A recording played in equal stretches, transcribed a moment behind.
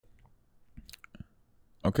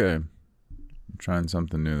Okay, I'm trying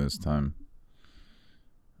something new this time.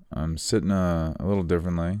 I'm sitting a little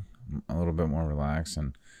differently, a little bit more relaxed,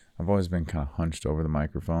 and I've always been kind of hunched over the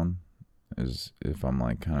microphone, as if I'm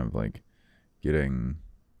like kind of like getting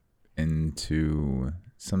into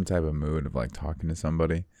some type of mood of like talking to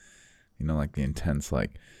somebody. Like the intense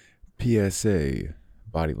like PSA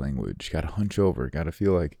body language. Got to hunch over. Got to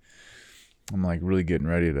feel like I'm like really getting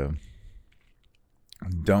ready to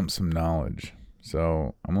dump some knowledge.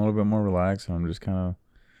 So I'm a little bit more relaxed, and I'm just kind of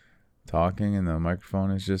talking, and the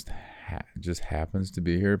microphone is just happens to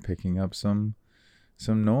be here picking up some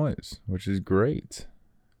noise, which is great.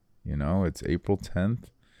 It's April 10th,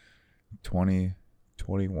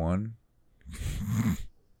 2021.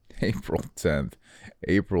 April 10th,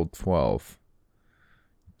 April 12th,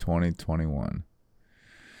 2021.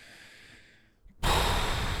 It's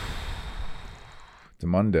a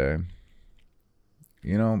Monday.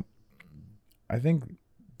 I think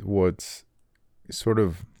what's sort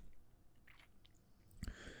of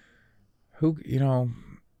who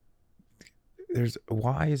there's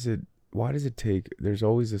why does it take there's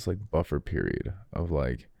always this like buffer period of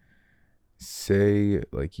like, say,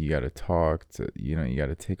 like you got to talk to you got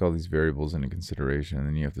to take all these variables into consideration, and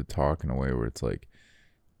then you have to talk in a way where it's like,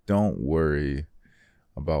 don't worry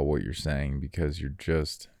about what you're saying, because you're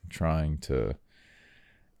just trying to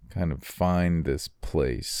kind of find this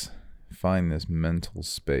mental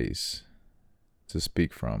space to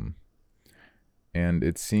speak from. And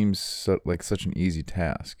it seems like such an easy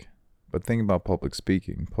task. But think about public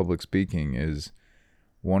speaking. Public speaking is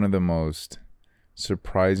one of the most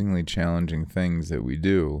surprisingly challenging things that we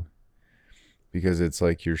do, because it's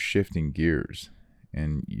like you're shifting gears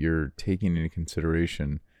and you're taking into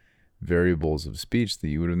consideration variables of speech that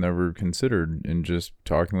you would have never considered in just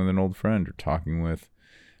talking with an old friend or talking with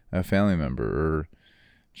a family member, or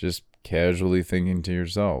just casually thinking to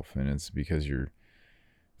yourself. And it's because you're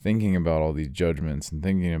thinking about all these judgments and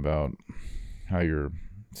thinking about how you're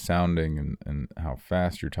sounding and how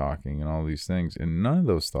fast you're talking and all these things. And none of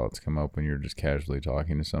those thoughts come up when you're just casually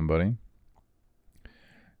talking to somebody.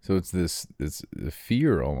 So it's a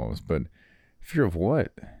fear almost, but fear of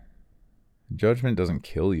what? Judgment doesn't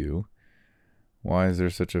kill you. Why is there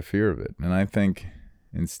such a fear of it? And I think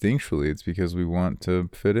instinctually it's because we want to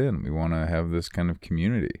fit in. We want to have this kind of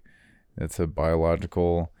community. That's a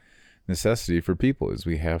biological necessity for people, is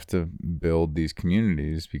we have to build these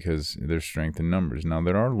communities because there's strength in numbers. Now,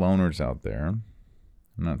 there are loners out there. I'm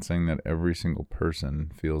not saying that every single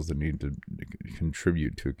person feels the need to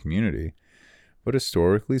contribute to a community, but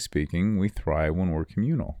historically speaking, we thrive when we're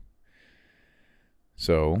communal.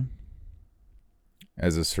 So,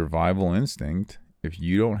 as a survival instinct, if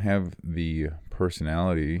you don't have the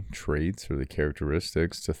personality traits or the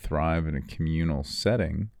characteristics to thrive in a communal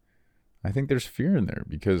setting, I think there's fear in there,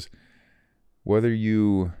 because whether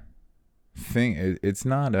you think it's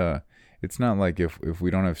not like if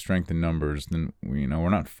we don't have strength in numbers, then we're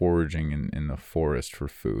not foraging in the forest for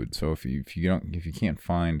food. So if you can't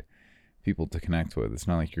find people to connect with, it's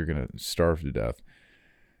not like you're gonna starve to death.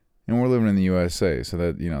 And we're living in the USA, so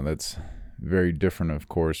that that's very different, of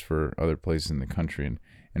course, for other places in the country.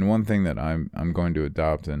 And one thing that I'm going to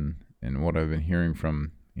adopt, and what I've been hearing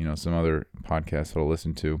from some other podcasts that I'll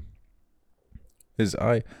listen to, is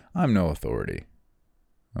I'm no authority.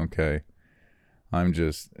 Okay? I'm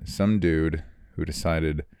just some dude who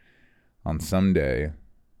decided on some day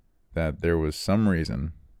that there was some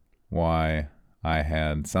reason why I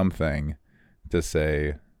had something to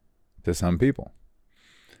say to some people.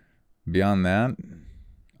 Beyond that,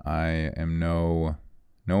 I am no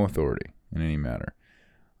authority in any matter.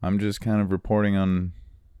 I'm just kind of reporting on,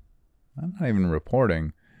 I'm not even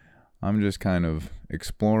reporting, I'm just kind of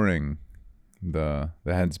exploring the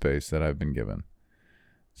headspace that I've been given.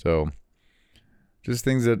 So just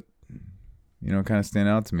things that kind of stand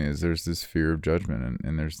out to me is there's this fear of judgment,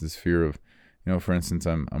 and there's this fear of for instance,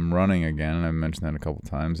 I'm running again, and I've mentioned that a couple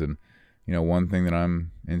times, and one thing that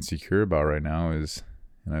I'm insecure about right now is,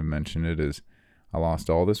 and I've mentioned it, is I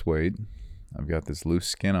lost all this weight. I've got this loose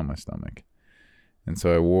skin on my stomach. And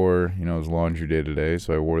so I wore, it was laundry day today,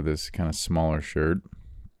 so I wore this kind of smaller shirt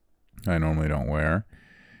I normally don't wear.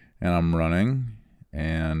 And I'm running,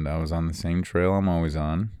 and I was on the same trail I'm always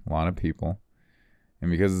on, a lot of people.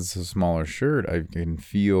 And because it's a smaller shirt, I can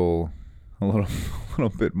feel a little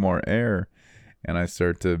bit more air, and I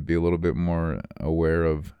start to be a little bit more aware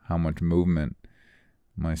of how much movement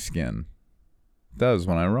my skin does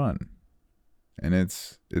when I run. And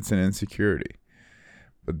it's an insecurity.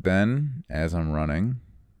 But then, as I'm running,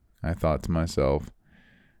 I thought to myself,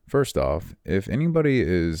 first off, if anybody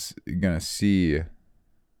is going to see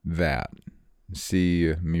that,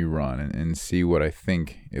 see me run and see what I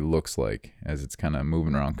think it looks like as it's kind of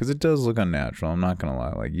moving around, because it does look unnatural. I'm not gonna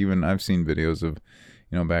lie. Like, even I've seen videos of,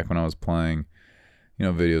 back when I was playing,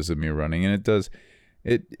 videos of me running, and it does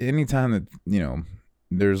it anytime that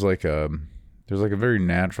there's like a very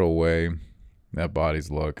natural way that bodies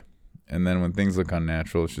look, and then when things look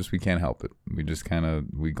unnatural, it's just we can't help it. We just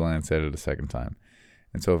we glance at it a second time.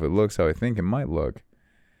 And so if it looks how I think it might look,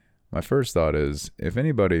 my first thought is, if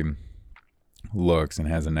anybody looks and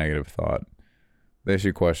has a negative thought, they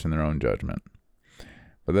should question their own judgment.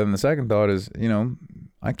 But then the second thought is,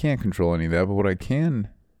 I can't control any of that, but what I can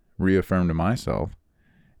reaffirm to myself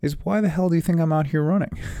is, why the hell do you think I'm out here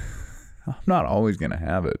running? I'm not always going to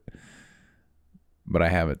have it, but I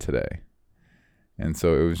have it today. And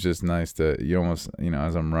so it was just nice to,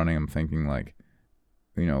 as I'm running, I'm thinking like,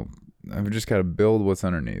 I've just got to build what's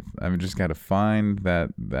underneath. I've just got to find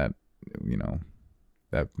that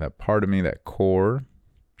part of me, that core.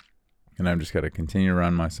 And I've just got to continue to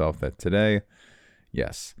remind myself that today,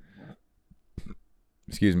 yes,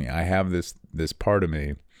 I have this part of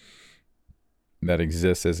me that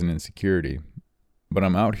exists as an insecurity, but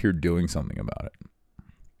I'm out here doing something about it.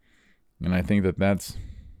 And I think that that's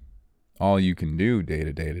all you can do day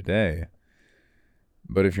to day.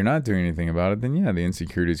 But if you're not doing anything about it, then yeah, the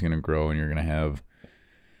insecurity is going to grow and you're going to have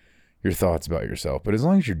your thoughts about yourself. But as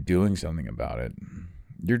long as you're doing something about it,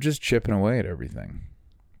 you're just chipping away at everything.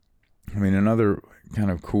 I mean, another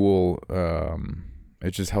kind of cool,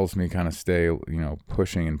 it just helps me kind of stay,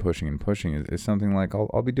 pushing and pushing and pushing is something like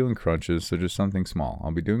I'll be doing crunches. So just something small.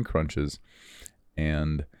 I'll be doing crunches,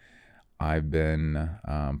 and I've been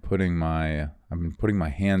putting my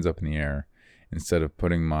hands up in the air instead of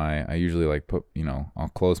putting I usually I'll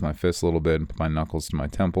close my fists a little bit and put my knuckles to my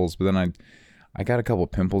temples. But then I got a couple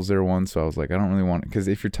of pimples there once, so I was like, I don't really want, because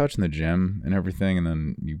if you're touching the gym and everything, and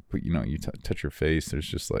then you put, you touch your face, there's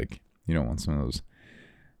just like, you don't want some of those,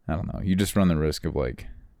 I don't know, you just run the risk of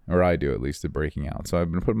or I do at least, of breaking out. So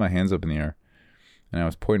I've been putting my hands up in the air, and I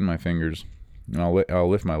was pointing my fingers, and I'll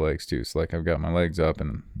lift my legs too. So I've got my legs up,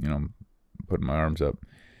 and putting my arms up,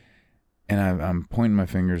 and I'm pointing my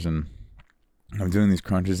fingers, and I'm doing these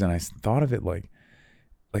crunches, and I thought of it like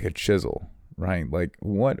a chisel, right? Like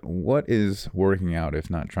what is working out if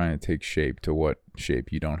not trying to take shape to what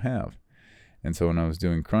shape you don't have? And so when I was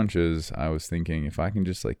doing crunches, I was thinking, if I can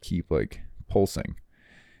just keep pulsing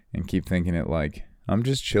and keep thinking it I'm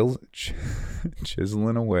just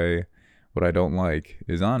chiseling away what I don't like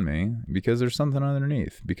is on me, because there's something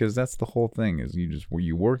underneath. Because that's the whole thing, is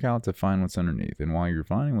you work out to find what's underneath, and while you're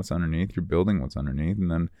finding what's underneath, you're building what's underneath,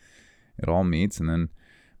 and then it all meets, and then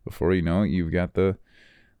before you know it, you've got the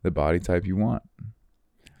body type you want.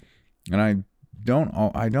 And I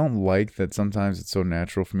don't like that sometimes it's so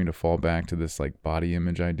natural for me to fall back to this body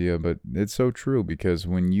image idea, but it's so true, because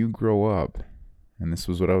when you grow up, and this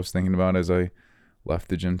was what I was thinking about as I left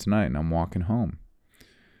the gym tonight and I'm walking home,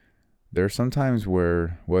 there are some times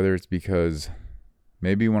where, whether it's because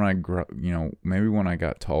maybe when I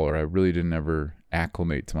got taller, I really didn't ever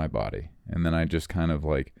acclimate to my body, and then I just kind of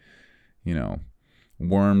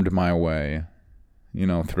wormed my way,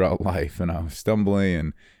 throughout life, and I was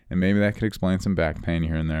stumbling, and maybe that could explain some back pain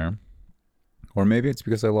here and there, or maybe it's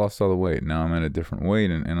because I lost all the weight. Now I'm at a different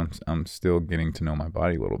weight, and I'm still getting to know my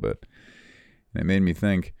body a little bit, and it made me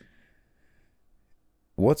think,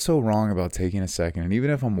 what's so wrong about taking a second, and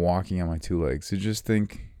even if I'm walking on my two legs, to just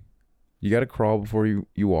think, you got to crawl before you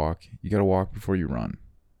walk, you got to walk before you run.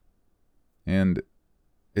 And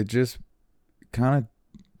it just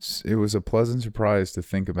it was a pleasant surprise to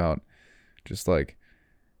think about, just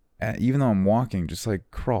even though I'm walking, just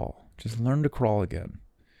crawl, just learn to crawl again,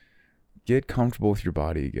 get comfortable with your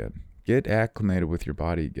body again, get acclimated with your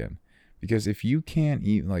body again. Because if you can't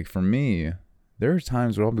eat, for me, there are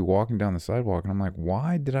times where I'll be walking down the sidewalk and I'm like,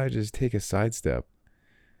 why did I just take a sidestep?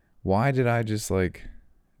 Why did I just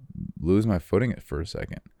lose my footing for a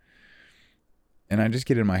second? And I just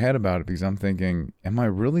get in my head about it, because I'm thinking, am I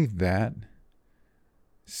really that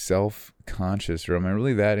self-conscious, or am I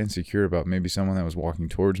really that insecure about maybe someone that was walking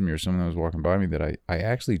towards me or someone that was walking by me, that I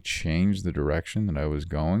actually changed the direction that I was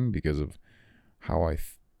going because of how I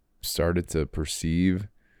started to perceive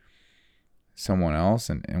someone else?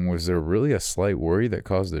 And was there really a slight worry that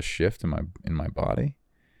caused a shift in my body?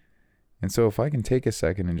 And so if I can take a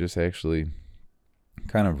second and just actually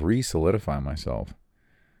kind of re-solidify myself,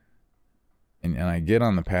 and I get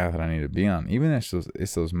on the path that I need to be on, even if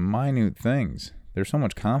it's those minute things, there's so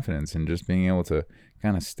much confidence in just being able to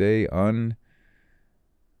kind of stay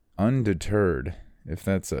undeterred, if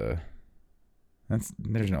there's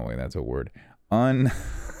no way that's a word.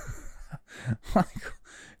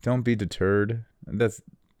 don't be deterred.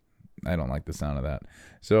 I don't like the sound of that.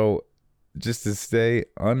 So just to stay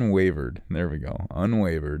unwavered, there we go,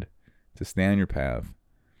 unwavered, to stay on your path,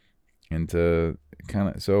 and to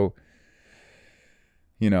kind of, so,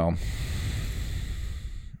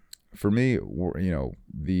 for me,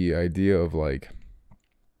 the idea of like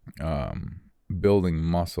building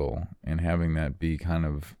muscle and having that be kind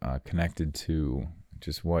of connected to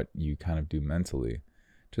just what you kind of do mentally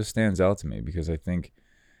just stands out to me, because I think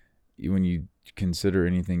when you consider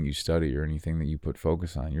anything you study or anything that you put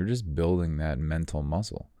focus on, you're just building that mental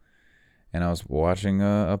muscle. And I was watching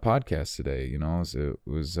a podcast today, it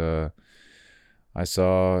was I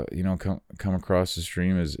saw, come across the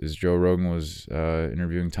stream as Joe Rogan was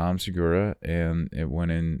interviewing Tom Segura, and it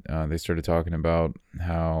went in, they started talking about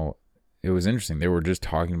how it was interesting. They were just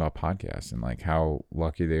talking about podcasts and like how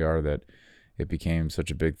lucky they are that it became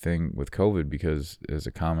such a big thing with COVID, because as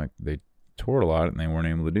a comic, they toured a lot and they weren't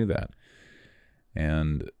able to do that.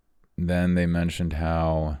 And then they mentioned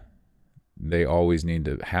how they always need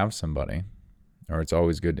to have somebody, or it's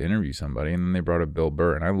always good to interview somebody. And then they brought up Bill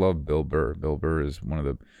Burr, and I love Bill Burr. Bill Burr is one of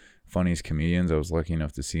the funniest comedians. I was lucky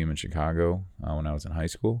enough to see him in Chicago when I was in high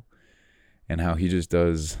school, and how he just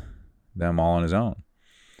does them all on his own.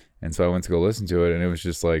 And so I went to go listen to it, and it was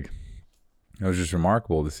just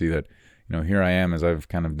remarkable to see that, here I am, as I've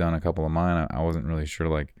kind of done a couple of mine. I wasn't really sure,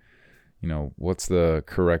 like, what's the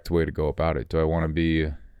correct way to go about it? Do I want to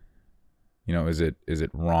be, is it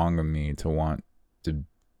wrong of me to want to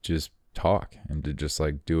just talk and to just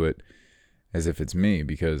like do it as if it's me?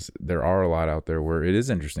 Because there are a lot out there where it is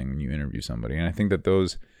interesting when you interview somebody. And I think that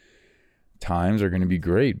those times are going to be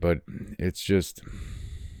great, but it's just,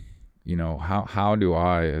 how do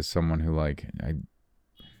I, as someone who like,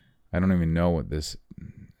 I don't even know what this,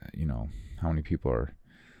 how many people are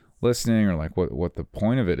listening or like what the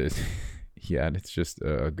point of it is yet. It's just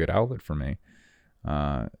a good outlet for me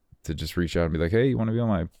to just reach out and be like, hey, you want to be on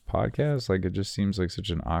my podcast? Like, it just seems like such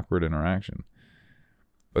an awkward interaction.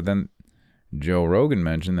 But then Joe Rogan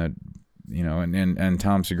mentioned that, and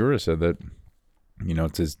Tom Segura said that,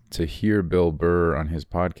 to hear Bill Burr on his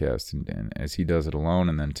podcast and as he does it alone,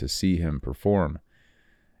 and then to see him perform,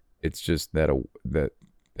 it's just that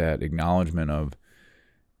acknowledgement of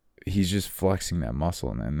he's just flexing that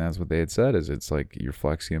muscle. And that's what they had said, is it's like you're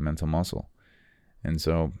flexing a mental muscle. And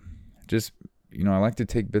so just, I like to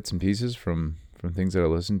take bits and pieces from things that I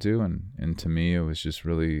listen to. And to me, it was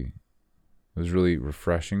really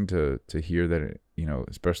refreshing to hear that,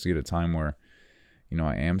 especially at a time where,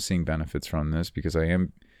 I am seeing benefits from this, because I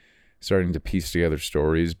am starting to piece together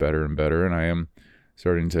stories better and better. And I am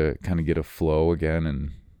starting to kind of get a flow again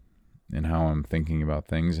and how I'm thinking about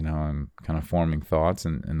things and how I'm kind of forming thoughts,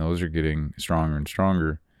 and those are getting stronger and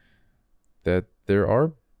stronger, that there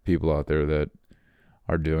are people out there that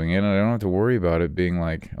are doing it, and I don't have to worry about it being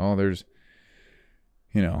like, oh, there's,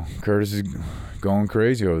 Curtis is going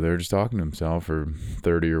crazy over there just talking to himself for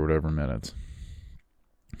 30 or whatever minutes.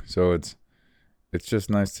 So it's just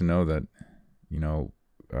nice to know that,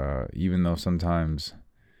 even though sometimes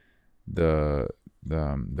the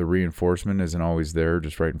reinforcement isn't always there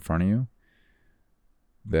just right in front of you,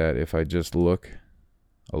 that if I just look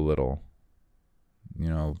a little,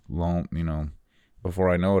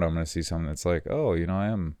 before I know it, I'm going to see something that's like, oh, I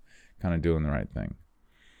am kind of doing the right thing.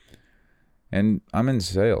 And I'm in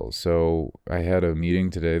sales, so I had a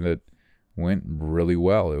meeting today that went really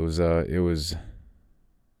well. It was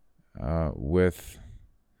with,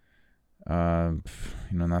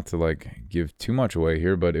 not to like give too much away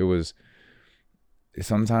here, but it was,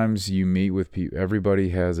 sometimes you meet with people, everybody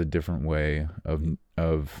has a different way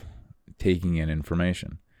of taking in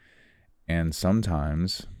information. And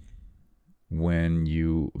sometimes when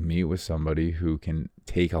you meet with somebody who can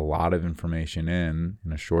take a lot of information in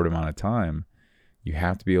a short amount of time, you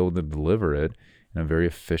have to be able to deliver it in a very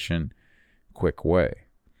efficient, quick way.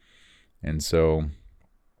 And so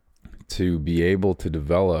to be able to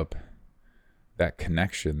develop that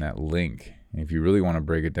connection, that link, if you really want to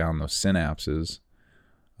break it down, those synapses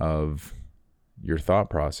of your thought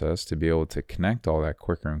process, to be able to connect all that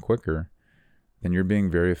quicker and quicker, then you're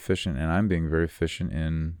being very efficient, and I'm being very efficient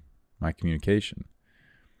in my communication.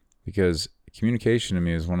 Because communication to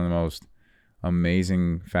me is one of the most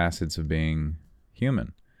amazing facets of being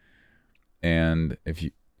human. And if you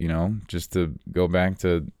just to go back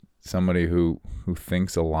to somebody who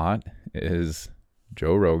thinks a lot, is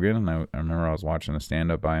Joe Rogan. And I remember I was watching a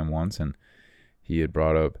stand-up by him once, and he had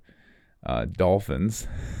brought up dolphins.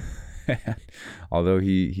 Although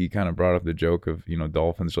he kind of brought up the joke of,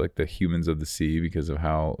 dolphins are like the humans of the sea because of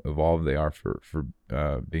how evolved they are for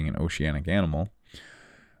being an oceanic animal.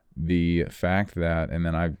 the fact that, and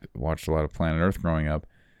then I watched a lot of Planet Earth growing up.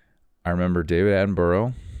 I remember David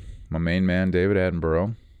Attenborough, my main man, David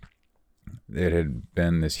Attenborough. It had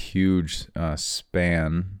been this huge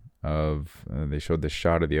span of, they showed this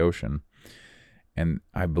shot of the ocean, and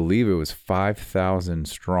I believe it was 5,000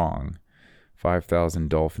 strong, 5,000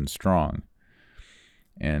 dolphins strong.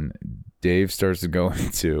 And Dave starts to go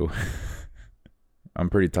into, I'm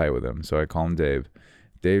pretty tight with him, so I call him Dave.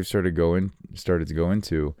 Dave started to go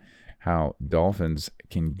into how dolphins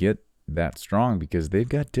can get that strong because they've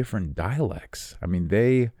got different dialects. I mean,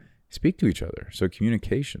 they speak to each other. So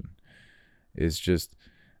communication is just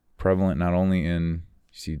prevalent not only in,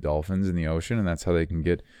 you see dolphins in the ocean, and that's how they can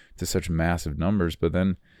get to such massive numbers, but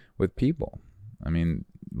then with people. I mean,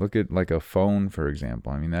 look at like a phone, for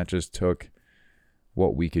example. I mean, that just took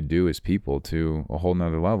what we could do as people to a whole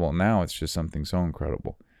nother level. Now it's just something so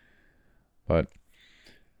incredible. But,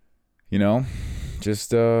 you know, just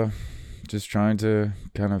trying to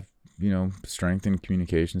kind of, strengthen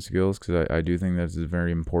communication skills, because I do think that's a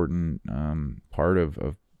very important part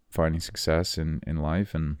of finding success in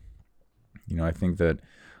life. And, I think that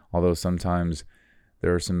although sometimes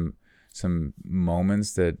there are some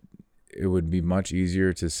moments that it would be much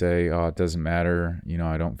easier to say, oh, it doesn't matter,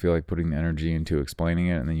 I don't feel like putting the energy into explaining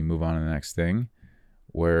it, and then you move on to the next thing,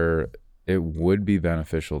 where it would be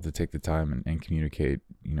beneficial to take the time and communicate,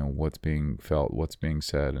 what's being felt, what's being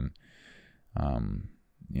said. And,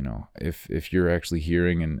 if you're actually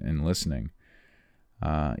hearing and listening,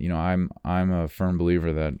 I'm a firm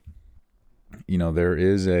believer that,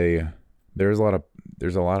 there's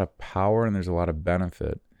a lot of power and there's a lot of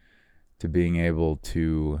benefit to being able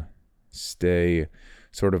to stay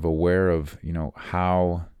sort of aware of,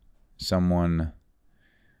 how someone,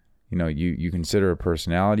 you consider a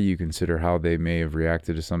personality, you consider how they may have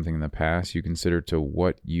reacted to something in the past, you consider to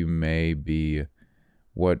what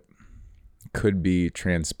could be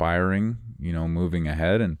transpiring, moving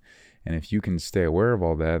ahead. And if you can stay aware of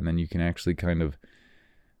all that, then you can actually kind of,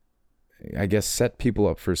 I guess, set people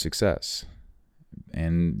up for success.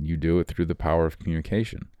 And you do it through the power of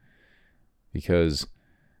communication. Because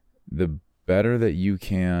the better that you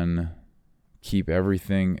can keep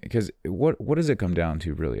everything, because what does it come down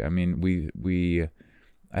to, really? I mean,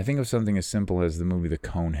 I think of something as simple as the movie The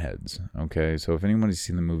Coneheads. Okay, so if anybody's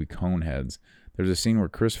seen the movie Coneheads, there's a scene where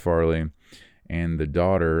Chris Farley and the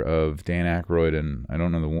daughter of Dan Aykroyd, and I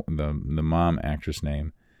don't know the mom actress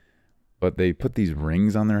name, but they put these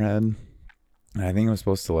rings on their head, and I think it was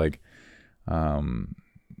supposed to like,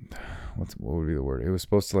 what would be the word? It was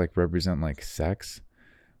supposed to like represent like sex,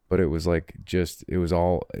 but it was like it was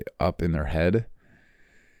all up in their head.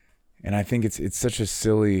 And I think it's such a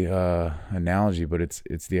silly analogy, but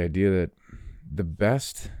it's the idea that the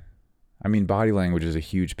best, I mean, body language is a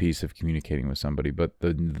huge piece of communicating with somebody, but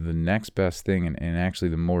the next best thing, and actually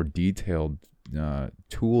the more detailed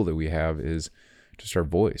tool that we have, is just our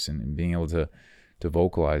voice and being able to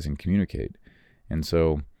vocalize and communicate. And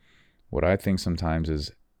so what I think sometimes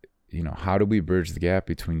is, how do we bridge the gap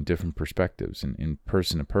between different perspectives and in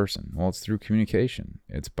person to person? Well, it's through communication.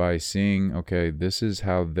 It's by seeing, okay, this is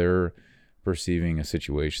how they're perceiving a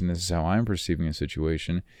situation. This is how I'm perceiving a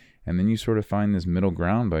situation. And then you sort of find this middle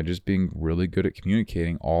ground by just being really good at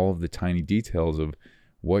communicating all of the tiny details of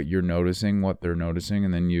what you're noticing, what they're noticing,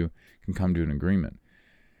 and then you can come to an agreement.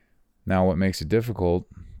 Now, what makes it difficult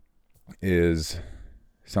is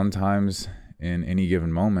sometimes in any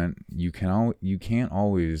given moment, you can't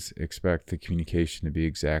always expect the communication to be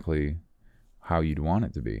exactly how you'd want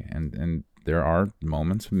it to be. And there are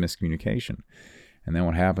moments of miscommunication. And then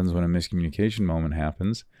what happens when a miscommunication moment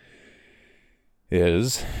happens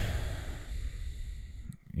is,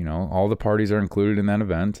 all the parties are included in that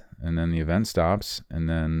event, and then the event stops, and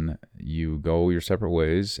then you go your separate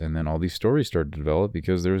ways, and then all these stories start to develop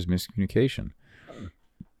because there was miscommunication.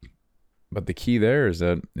 But the key there is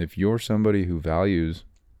that if you're somebody who values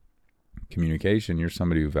communication, you're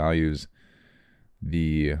somebody who values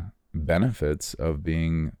the benefits of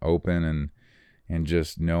being open and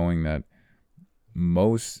just knowing that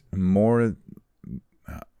most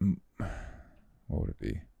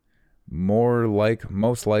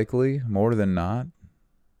likely, more than not,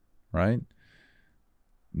 right?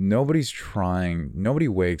 Nobody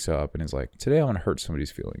wakes up and is like, today I want to hurt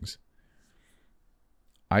somebody's feelings.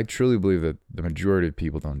 I truly believe that the majority of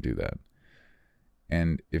people don't do that.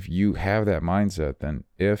 And if you have that mindset, then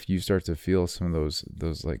if you start to feel some of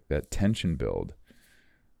those like that tension build,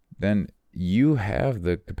 then you have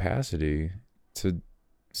the capacity to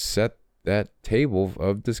set that table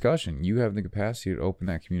of discussion. You have the capacity to open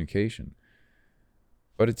that communication.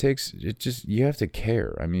 But you have to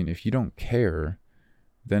care. I mean, if you don't care,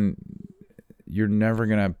 then you're never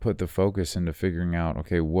going to put the focus into figuring out,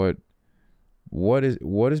 okay, what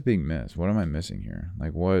is being missed? What am I missing here?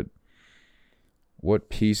 Like what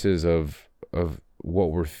pieces of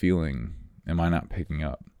what we're feeling am I not picking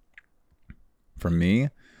up? For me,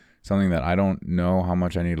 something that I don't know how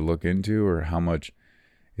much I need to look into or how much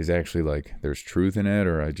is actually like there's truth in it,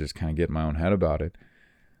 or I just kind of get in my own head about it.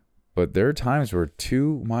 But there are times where,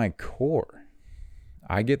 to my core,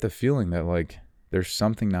 I get the feeling that like there's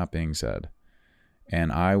something not being said.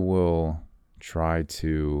 And I will try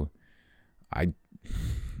to,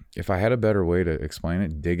 if I had a better way to explain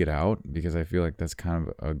it, dig it out, because I feel like that's kind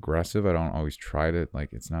of aggressive. I don't always try to,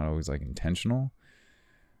 like, it's not always like intentional,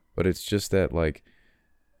 but it's just that, like,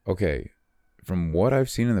 okay, from what I've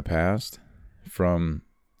seen in the past, from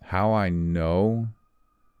how I know,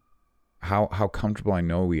 how comfortable I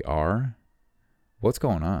know we are, what's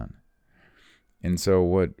going on? And so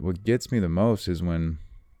what gets me the most is when,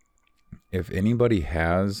 if anybody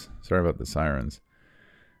has, sorry about the sirens,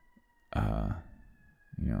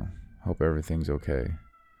 hope everything's okay.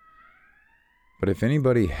 But if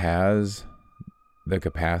anybody has the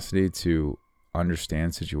capacity to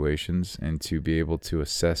understand situations and to be able to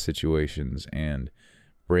assess situations and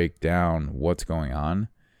break down what's going on,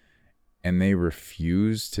 and they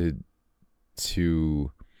refuse to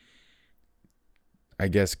I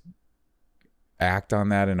guess act on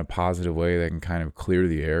that in a positive way that can kind of clear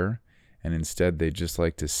the air, and instead they just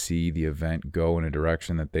like to see the event go in a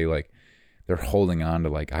direction that they're holding on to,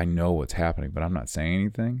 like, I know what's happening, but I'm not saying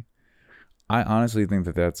anything. I honestly think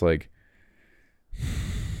that that's like,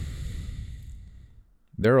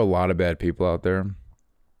 there are a lot of bad people out there,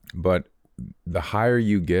 but the higher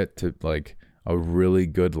you get to like a really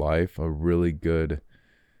good life, a really good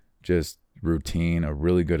just routine, a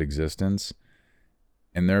really good existence,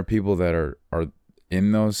 and there are people that are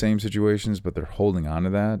in those same situations, but they're holding on to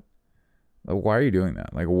that. Like, why are you doing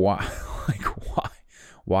that? Like, why?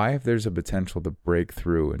 Why, if there's a potential to break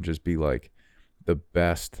through and just be like the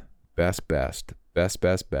best,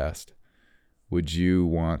 would you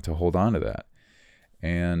want to hold on to that?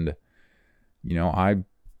 And,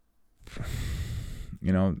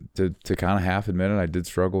 to kind of half admit it, I did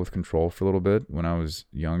struggle with control for a little bit when I was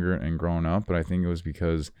younger and growing up, but I think it was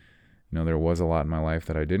because, there was a lot in my life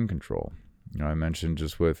that I didn't control. I mentioned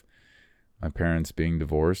just with my parents being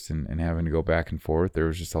divorced and having to go back and forth, there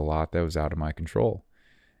was just a lot that was out of my control.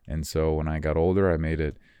 And so when I got older, I made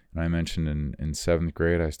it, and I mentioned in 7th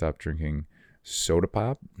grade, I stopped drinking soda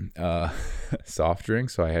pop, soft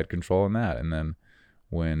drinks, so I had control in that. And then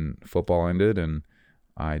when football ended and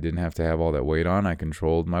I didn't have to have all that weight on, I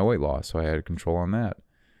controlled my weight loss, so I had control on that.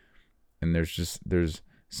 And there's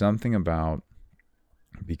something about,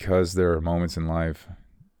 because there are moments in life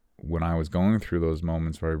when I was going through those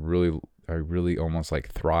moments where I really almost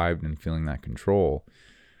like thrived in feeling that control.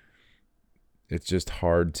 It's just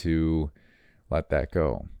hard to let that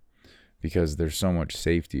go, because there's so much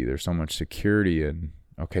safety, there's so much security in,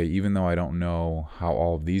 okay, even though I don't know how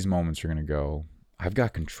all of these moments are going to go, I've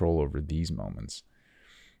got control over these moments.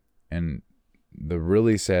 And the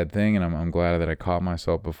really sad thing, and I'm glad that I caught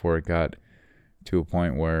myself before it got to a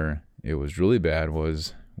point where it was really bad,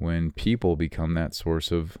 was when people become that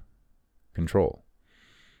source of control.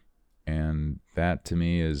 And that to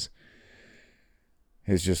me is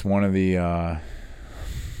just one of the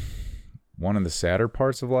sadder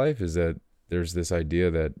parts of life, is that there's this idea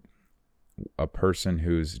that a person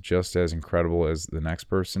who's just as incredible as the next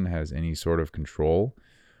person has any sort of control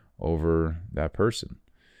over that person.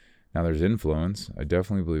 Now, there's influence. I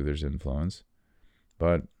definitely believe there's influence.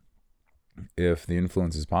 But if the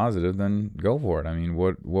influence is positive, then go for it. I mean,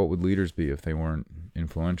 what would leaders be if they weren't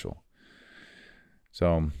influential?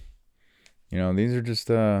 So, these are just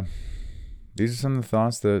these are some of the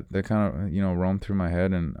thoughts that kind of roam through my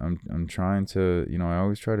head, and I'm trying to, I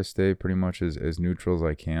always try to stay pretty much as neutral as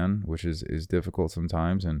I can, which is difficult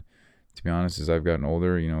sometimes. And to be honest, as I've gotten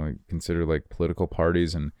older, I consider like political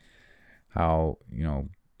parties and how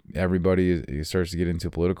everybody starts to get into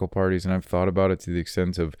political parties, and I've thought about it to the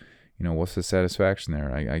extent of, what's the satisfaction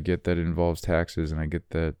there? I get that it involves taxes, and I get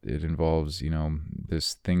that it involves,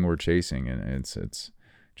 this thing we're chasing, and it's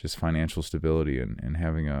just financial stability and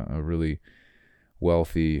having a really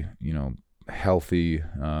wealthy, healthy,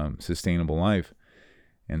 sustainable life.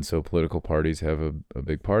 And so political parties have a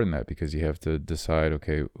big part in that, because you have to decide,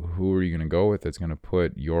 okay, who are you going to go with that's going to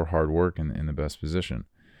put your hard work in the best position?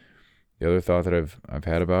 The other thought that I've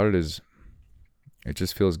had about it is, it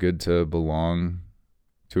just feels good to belong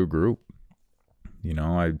to a group.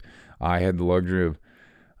 I had the luxury of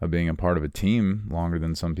being a part of a team longer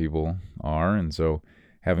than some people are, and so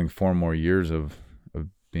having 4 more years of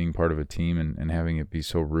being part of a team and having it be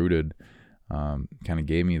so rooted kind of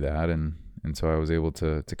gave me that. And so I was able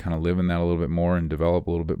to kind of live in that a little bit more and develop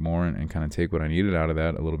a little bit more and kind of take what I needed out of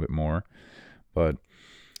that a little bit more. But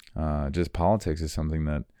just politics is something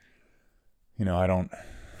that, I don't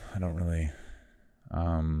really,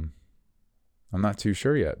 I'm not too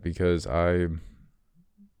sure yet, because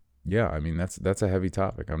that's a heavy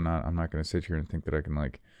topic. I'm not going to sit here and think that I can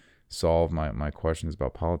like solve my questions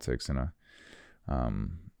about politics in a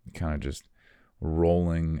kind of just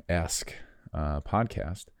rolling-esque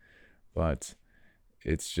podcast. But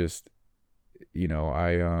it's just,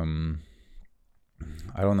 I don't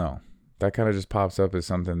know. That kind of just pops up as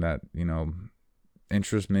something that,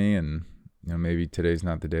 interests me, and, maybe today's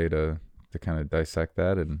not the day to kind of dissect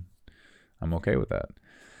that, and I'm okay with that.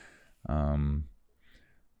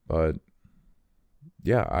 But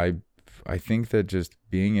yeah, I think that just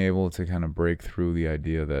being able to kind of break through the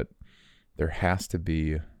idea that there has to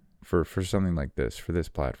be, for something like this, for this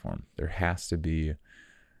platform, there has to be,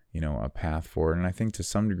 a path forward. And I think to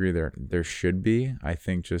some degree there should be. I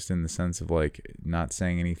think just in the sense of like not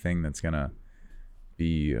saying anything that's going to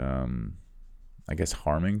be, I guess,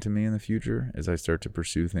 harming to me in the future as I start to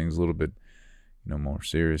pursue things a little bit, more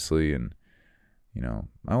seriously. And,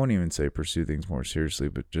 I wouldn't even say pursue things more seriously,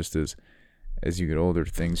 but just as you get older,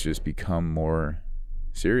 things just become more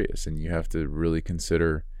serious, and you have to really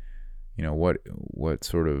consider, what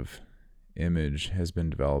sort of image has been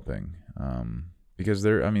developing. Because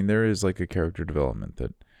there is like a character development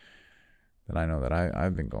that I know that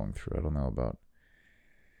I've been going through. I don't know about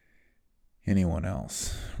anyone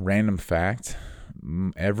else. Random fact: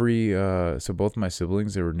 so both my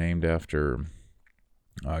siblings, they were named after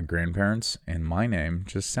grandparents, and my name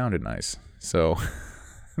just sounded nice. So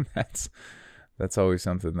that's always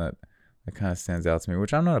something that kind of stands out to me,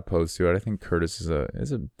 which I'm not opposed to it. I think Curtis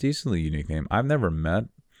is a decently unique name. I've never met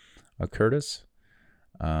a Curtis.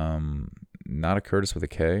 Not a Curtis with a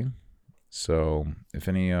K. So if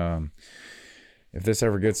this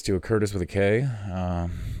ever gets to a Curtis with a K,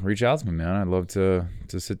 reach out to me, man. I'd love to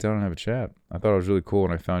sit down and have a chat. I thought it was really cool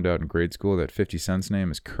when I found out in grade school that 50 Cent's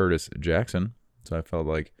name is Curtis Jackson. So I felt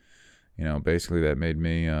like, basically that made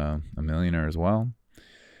me a millionaire as well.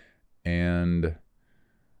 And it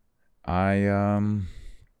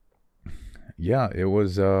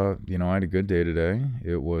was, I had a good day today.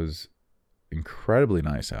 It was incredibly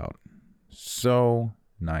nice out. So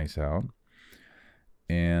nice out.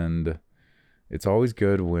 And it's always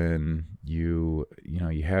good when you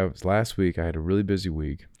have, last week I had a really busy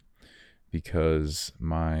week because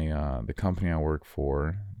the company I work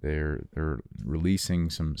for, they're releasing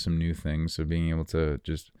some new things. So being able to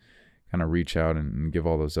just kind of reach out and give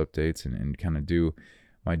all those updates and kind of do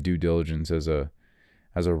my due diligence as a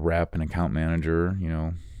rep and account manager,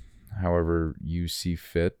 however you see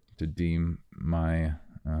fit to deem my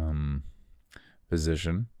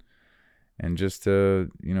position, and just to,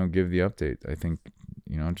 give the update. I think,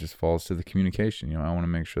 it just falls to the communication. I want to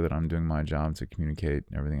make sure that I'm doing my job to communicate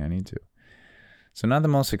everything I need to. So not the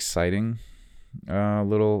most exciting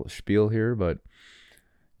little spiel here, but,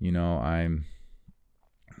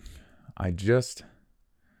 I just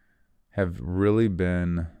have really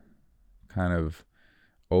been kind of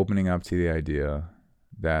opening up to the idea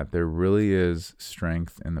that there really is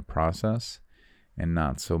strength in the process and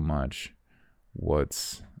not so much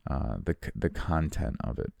what's the content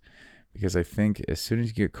of it. Because I think as soon as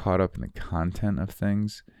you get caught up in the content of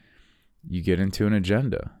things, you get into an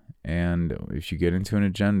agenda. And if you get into an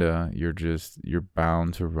agenda, you're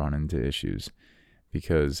bound to run into issues,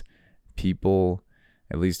 because people,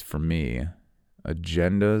 at least for me,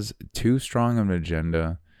 agendas, too strong of an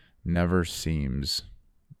agenda never seems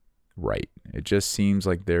right. It just seems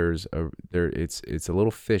like it's a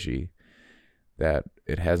little fishy, that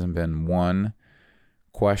it hasn't been, one,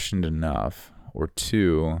 questioned enough, or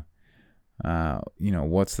two,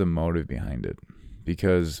 what's the motive behind it?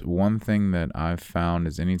 Because one thing that I've found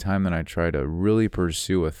is anytime that I try to really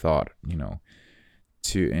pursue a thought,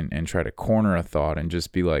 and try to corner a thought and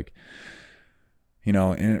just be like,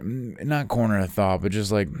 not corner a thought, but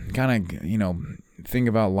just like kind of, think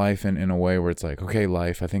about life in a way where it's like, okay,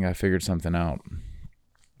 life, I think I figured something out.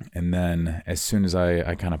 And then as soon as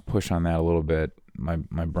I kind of push on that a little bit, my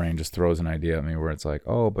brain just throws an idea at me where it's like,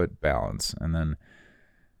 oh, but balance. And then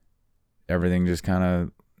everything just kind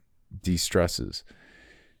of de-stresses.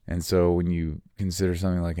 And so when you consider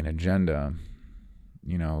something like an agenda,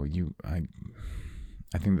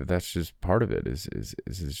 I think that that's just part of it is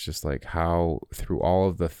just like how through all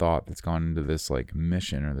of the thought that's gone into this like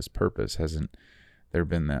mission or this purpose, hasn't there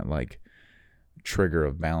been that like trigger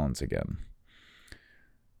of balance again?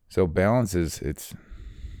 So balance is,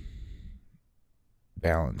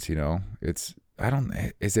 balance, you know? Is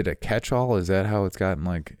it a catch-all? Is that how it's gotten,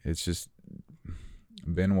 like, it's just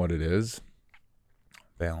been what it is?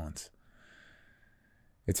 Balance.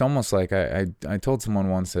 It's almost like I told someone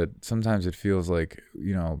once that sometimes it feels like,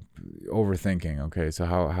 you know, overthinking. Okay, so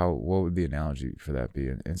what would the analogy for that be?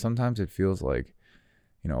 And sometimes it feels like,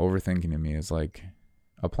 you know, overthinking to me is like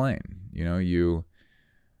a plane. You know, you're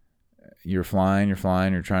flying, you're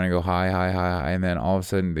trying to go high, and then all of a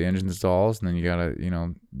sudden the engine stalls, and then you gotta, you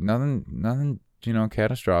know, nothing, you know,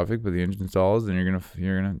 catastrophic, but the engine stalls, and you're gonna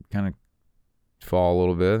kind of fall a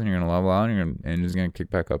little bit, and you're gonna level out, and your engine's gonna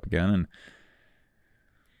kick back up again, and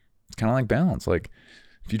it's kind of like balance. Like,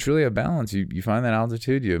 if you truly have balance, you find that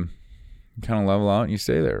altitude, you kind of level out, and you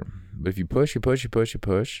stay there. But if you push.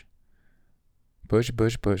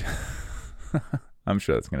 I'm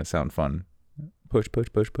sure that's gonna sound fun. Push.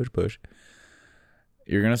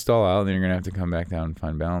 You're going to stall out, and then you're going to have to come back down and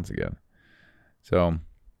find balance again. So,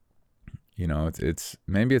 you know, it's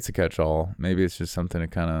maybe it's a catch-all. Maybe it's just something to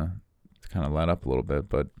kind of let up a little bit.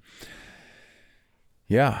 But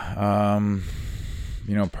yeah,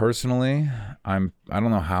 you know, personally, I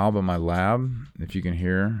don't know how, but my lab, if you can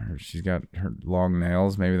hear, she's got her long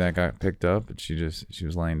nails. Maybe that got picked up, but she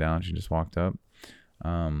was laying down. She just walked up.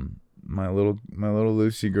 My little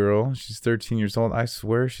Lucy girl, she's 13 years old. I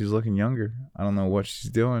swear she's looking younger. I don't know what she's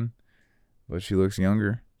doing, but she looks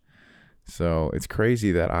younger. So it's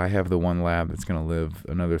crazy that I have the one lab that's going to live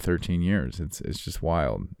another 13 years. It's just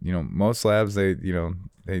wild. You know, most labs, they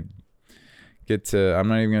get to, I'm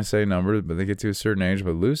not even going to say numbers, but they get to a certain age.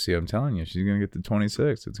 But Lucy, I'm telling you, she's going to get to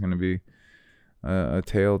 26. It's going to be a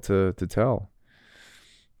tale to tell.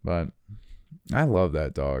 But I love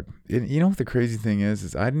that dog. You know what the crazy thing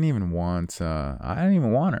is I didn't even want her. I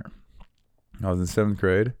was in 7th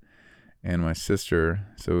grade, and my sister.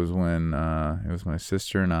 So it was when it was my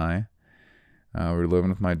sister and I. We were living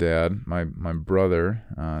with my dad, my brother.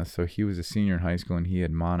 So he was a senior in high school, and he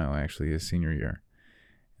had mono actually his senior year.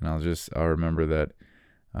 And I'll remember that.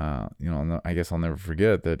 You know, I guess I'll never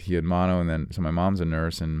forget that he had mono, and then so my mom's a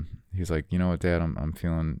nurse, and he's like, you know what, Dad, I'm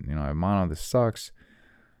feeling, you know, I have mono. This sucks.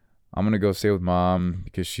 I'm going to go stay with Mom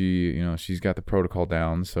because she's got the protocol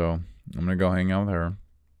down. So I'm going to go hang out with her.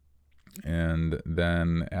 And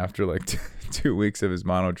then after like 2 weeks of his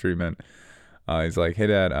mono treatment, he's like, hey,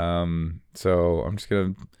 Dad, so I'm just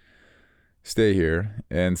going to stay here.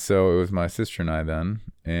 And so it was my sister and I then.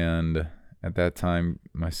 And at that time,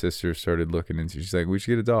 my sister started looking into, she's like, we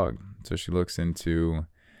should get a dog. So she looks into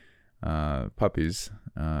puppies,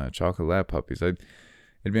 chocolate lab puppies. It'd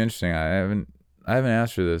be interesting. I haven't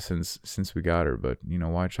asked her this since we got her, but, you know,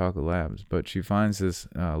 why chocolate labs? But she finds this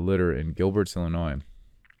litter in Gilbert's, Illinois,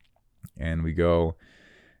 and we go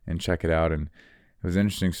and check it out, and it was an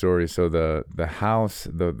interesting story. So the house,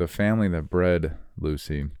 the family that bred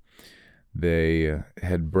Lucy, they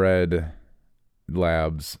had bred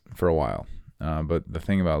labs for a while. But the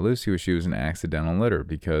thing about Lucy was she was an accidental litter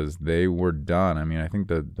because they were done. I mean, I think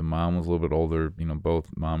the mom was a little bit older. You know,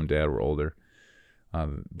 both mom and dad were older,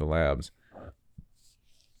 the labs.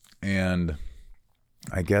 And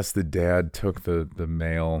I guess the dad took the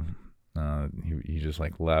male. He just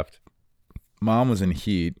like left. Mom was in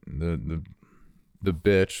heat. The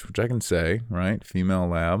bitch, which I can say, right? Female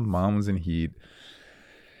lab. Mom was in heat,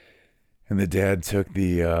 and the dad took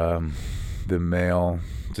the male.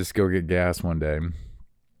 Just go get gas one day.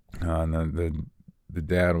 And the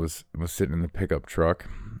dad was sitting in the pickup truck.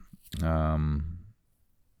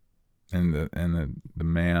 And the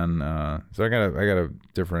man, so I gotta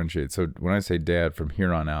differentiate. So when I say dad, from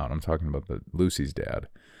here on out, I'm talking about Lucy's dad,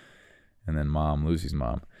 and then mom, Lucy's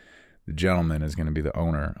mom. The gentleman is going to be the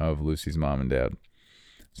owner of Lucy's mom and dad.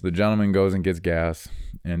 So the gentleman goes and gets gas,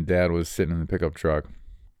 and dad was sitting in the pickup truck.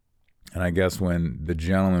 And I guess when the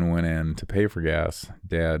gentleman went in to pay for gas,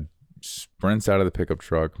 dad sprints out of the pickup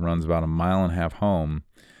truck, runs about 1.5 miles home,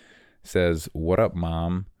 says, "What up,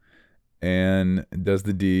 Mom?" and does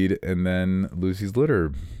the deed, and then Lucy's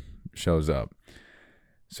litter shows up.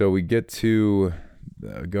 So we get to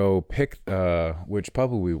go pick which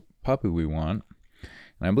puppy we want,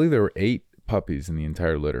 and I believe there were 8 puppies in the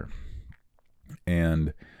entire litter.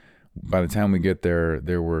 And by the time we get there,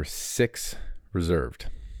 there were 6 reserved,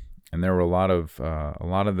 and there were a lot of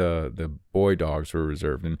the boy dogs were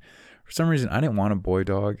reserved. And for some reason, I didn't want a boy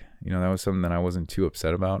dog. You know, that was something that I wasn't too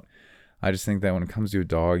upset about. I just think that when it comes to a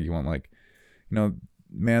dog, you want, like, you know,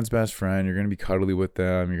 man's best friend. You're going to be cuddly with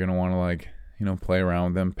them. You're going to want to, like, you know, play around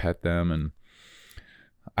with them, pet them. And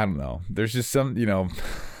I don't know. There's just some, you know,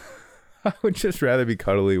 I would just rather be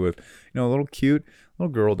cuddly with, you know, a little cute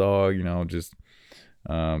little girl dog, you know, just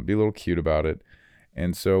be a little cute about it.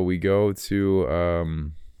 And so we go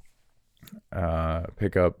to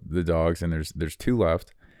pick up the dogs, and there's two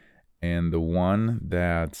left, and the one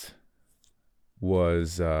that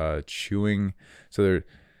was chewing. So there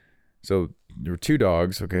were two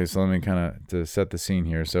dogs. Okay, so let me kind of to set the scene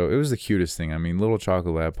here. So it was the cutest thing. I mean, little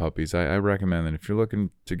chocolate lab puppies. I recommend that if you're looking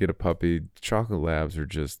to get a puppy, chocolate labs are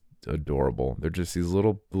just adorable. They're just these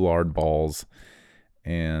little lard balls,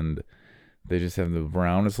 and they just have the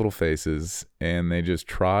brownest little faces, and they just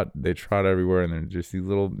trot. They trot everywhere, and they're just these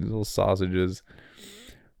little sausages.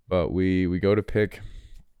 But we go to pick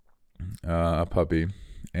a puppy,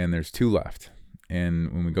 and there's two left.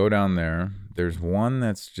 And when we go down there, there's one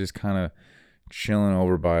that's just kind of chilling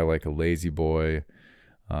over by like a lazy boy,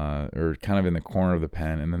 or kind of in the corner of the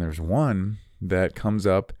pen. And then there's one that comes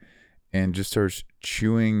up and just starts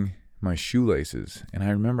chewing my shoelaces. And I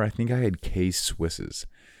remember, I think I had K-Swisses.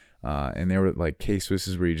 And they were like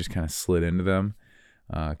K-Swisses where you just kind of slid into them.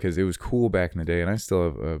 Because it was cool back in the day. And I still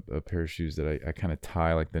have a pair of shoes that I kind of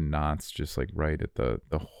tie like the knots just like right at the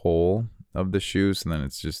hole of the shoes, and then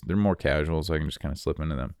it's just, they're more casual, so I can just kind of slip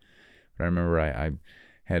into them. But I remember I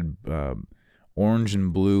had orange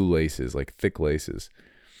and blue laces, like thick laces,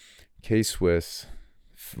 K-Swiss,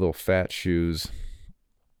 little fat shoes,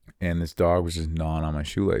 and this dog was just gnawing on my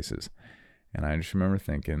shoelaces. And I just remember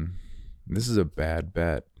thinking, this is a bad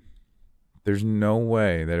bet. There's no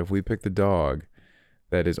way that if we pick the dog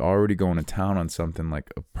that is already going to town on something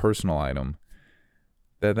like a personal item,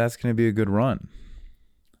 that's going to be a good run.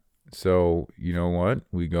 So, you know what?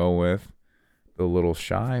 We go with the little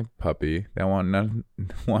shy puppy that wanted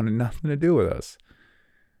nothing to do with us.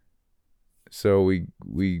 So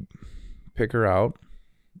we pick her out,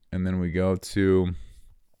 and then we go to,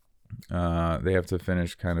 they have to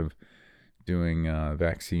finish kind of doing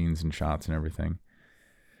vaccines and shots and everything.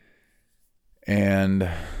 And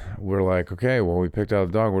we're like, okay, well, we picked out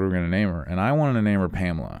the dog. What are we going to name her? And I wanted to name her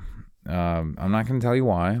Pamela. I'm not going to tell you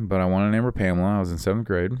why, but I want to name her Pamela. I was in 7th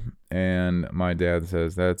grade, and my dad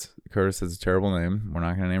says, Curtis, that's a terrible name. We're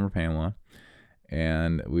not going to name her Pamela.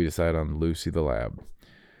 And we decide on Lucy the Lab.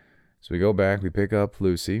 So we go back, we pick up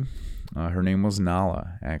Lucy. Her name was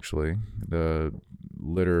Nala, actually. The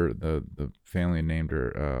family had named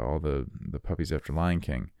her all the puppies after Lion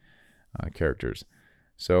King characters.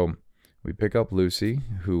 So we pick up Lucy,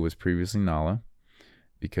 who was previously Nala,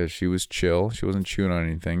 because she was chill. She wasn't chewing on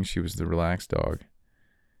anything. She was the relaxed dog.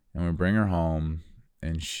 And we bring her home,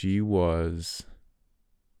 and she was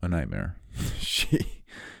a nightmare.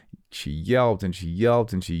 She yelped, and she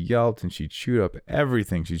yelped, and she yelped, and she chewed up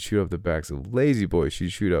everything. She chewed up the backs of lazy boys. She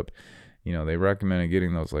chewed up, they recommended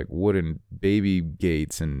getting those like wooden baby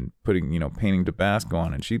gates and putting, painting Tabasco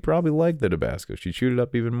on it. She probably liked the Tabasco. She chewed it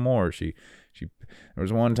up even more. There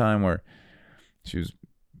was one time where she was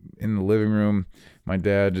in the living room. My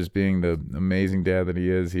dad, just being the amazing dad that he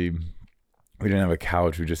is, we didn't have a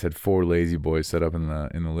couch. We just had 4 lazy boys set up in the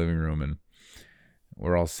living room, and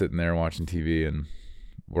we're all sitting there watching TV, and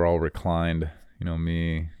we're all reclined.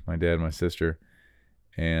 Me, my dad, my sister,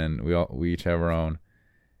 and we each have our own.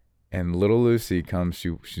 And little Lucy comes.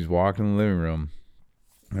 She's walking in the living room.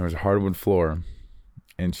 And there was a hardwood floor,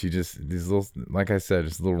 and she just, these little, like I said,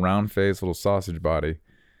 just a little round face, little sausage body.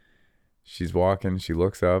 She's walking, she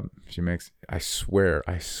looks up, I swear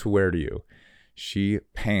to you, she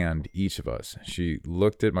panned each of us. She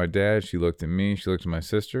looked at my dad, she looked at me, she looked at my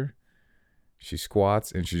sister, she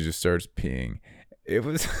squats, and she just starts peeing. It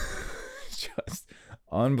was just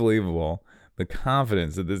unbelievable, the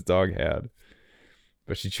confidence that this dog had.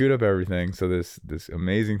 But she chewed up everything, so this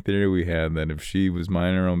amazing theory we had that if she was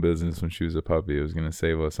minding her own business when she was a puppy, it was going to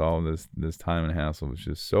save us all this time and hassle, was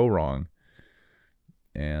just so wrong.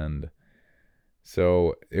 And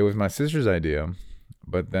so it was my sister's idea,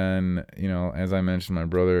 but then, as I mentioned, my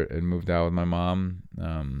brother had moved out with my mom.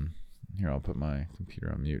 Here, I'll put my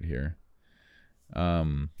computer on mute here.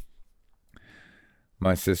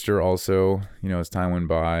 My sister also, as time went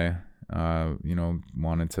by,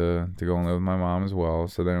 wanted to go and live with my mom as well.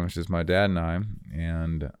 So then it was just my dad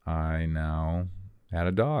and I now had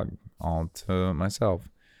a dog all to myself.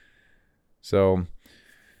 So,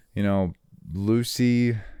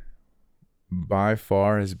 Lucy by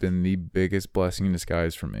far has been the biggest blessing in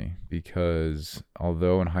disguise for me, because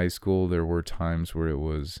although in high school there were times where it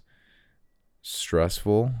was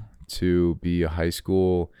stressful to be a high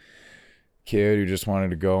school kid who just wanted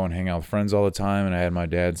to go and hang out with friends all the time, and I had my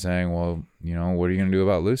dad saying, well, what are you going to do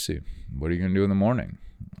about Lucy? What are you going to do in the morning?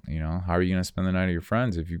 How are you going to spend the night with your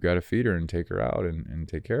friends if you've got to feed her and take her out and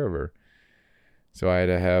take care of her? So I had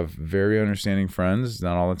to have very understanding friends.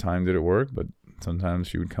 Not all the time did it work, but sometimes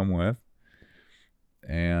she would come with.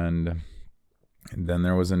 And And then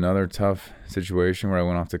there was another tough situation where I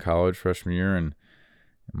went off to college freshman year, and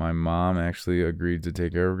my mom actually agreed to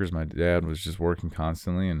take care of her because my dad was just working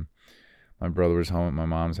constantly, and my brother was home at my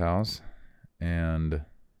mom's house. And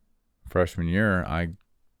freshman year, I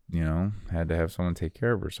had to have someone take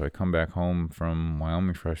care of her. So I come back home from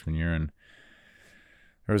Wyoming freshman year, and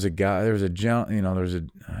there was a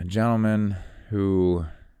gentleman who,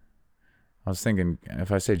 I was thinking,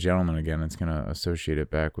 if I say gentleman again, it's going to associate it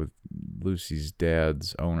back with Lucy's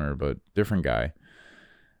dad's owner, but different guy,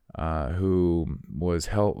 who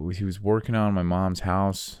he was working on my mom's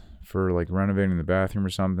house for like renovating the bathroom or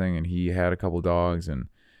something. And he had a couple dogs, and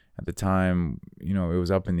at the time, it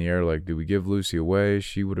was up in the air. Like, do we give Lucy away?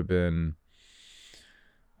 She would have been,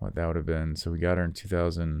 what that would have been. So we got her in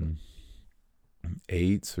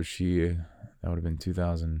 2008. So that would have been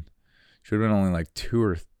 2000. She would have been only like she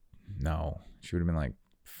would have been like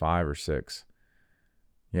 5 or 6.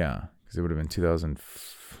 Yeah. Cause it would have been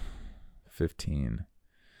 2015.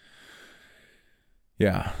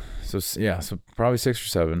 Yeah. So probably 6 or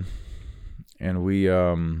 7. And we,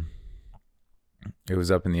 it was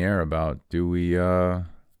up in the air about, do we give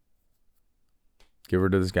her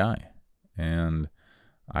to this guy? And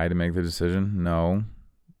I had to make the decision. No.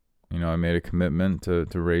 I made a commitment to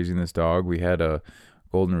raising this dog. We had a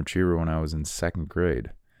golden retriever when I was in 2nd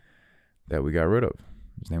grade that we got rid of.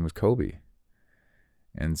 His name was Kobe.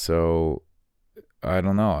 And so, I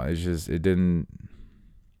don't know. It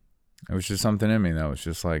was just something in me that was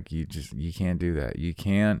just like, you can't do that. You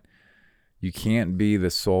can't be the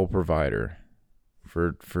sole provider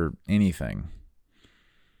for anything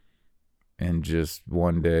and just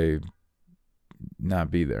one day not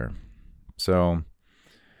be there. So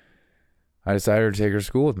I decided to take her to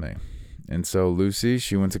school with me. And so Lucy,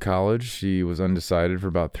 she went to college. She was undecided for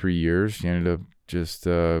about 3 years. She ended up just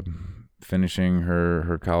finishing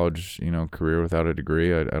her college, career without a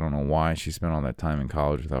degree. I don't know why she spent all that time in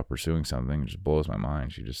college without pursuing something. It just blows my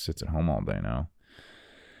mind. She just sits at home all day now.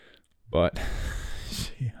 But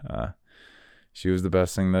she was the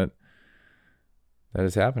best thing that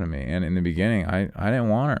has happened to me. And in the beginning, I didn't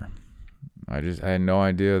want her. I had no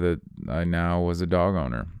idea that I now was a dog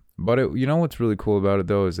owner. But what's really cool about it,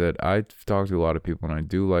 though, is that I've talked to a lot of people, and I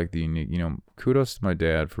do like the unique, kudos to my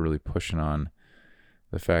dad for really pushing on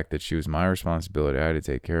the fact that she was my responsibility. I had to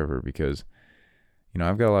take care of her because,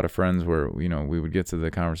 I've got a lot of friends where, we would get to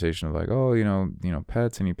the conversation of like, oh,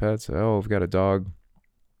 pets, any pets? Oh, I've got a dog.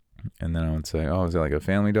 And then I would say, oh, is it like a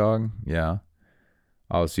family dog? Yeah.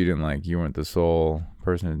 Oh, so you weren't the sole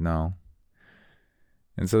person? No.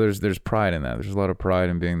 And so there's pride in that. There's a lot of pride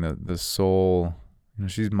in being the sole.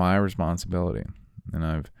 She's my responsibility,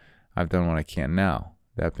 and I've done what I can now.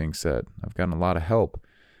 That being said, I've gotten a lot of help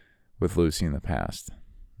with Lucy in the past.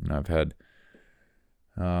 I've had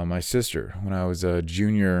my sister when I was a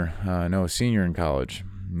senior in college.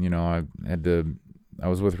 I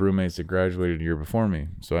was with roommates that graduated a year before me,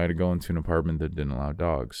 so I had to go into an apartment that didn't allow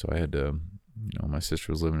dogs. So I had to, my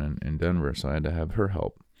sister was living in Denver, so I had to have her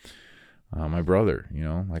help. My brother,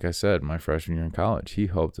 like I said, my freshman year in college, he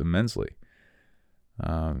helped immensely.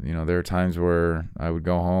 There are times where I would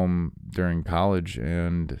go home during college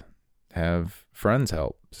and have friends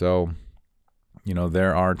help. So,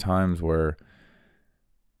 there are times where,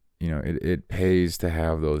 it pays to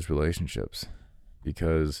have those relationships,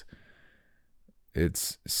 because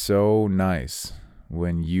it's so nice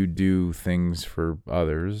when you do things for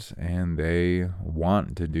others and they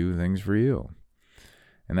want to do things for you.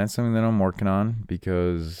 And that's something that I'm working on,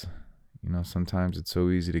 because, sometimes it's so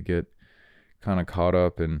easy to get kind of caught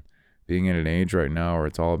up in being at an age right now where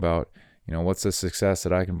it's all about, what's the success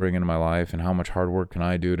that I can bring into my life and how much hard work can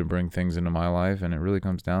I do to bring things into my life. And it really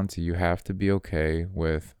comes down to, you have to be okay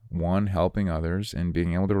with, 1, helping others and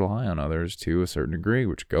being able to rely on others to a certain degree,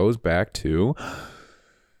 which goes back to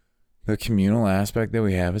the communal aspect that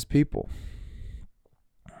we have as people.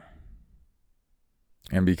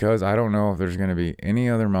 And because I don't know if there's going to be any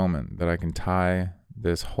other moment that I can tie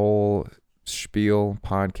this whole spiel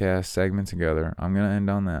podcast segment together, I'm going to end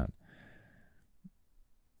on that.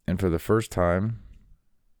 And for the first time,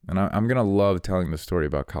 and I'm going to love telling the story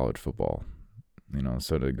about college football,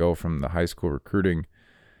 so to go from the high school recruiting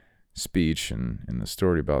speech and the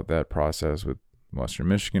story about that process with Western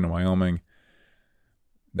Michigan and Wyoming,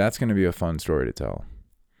 that's going to be a fun story to tell.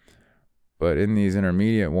 But in these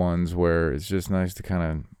intermediate ones where it's just nice to kind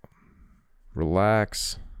of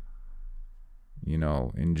relax,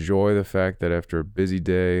 enjoy the fact that after a busy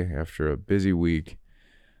day, after a busy week,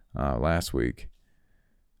 last week,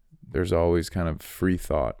 there's always kind of free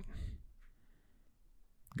thought.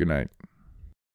 Good night.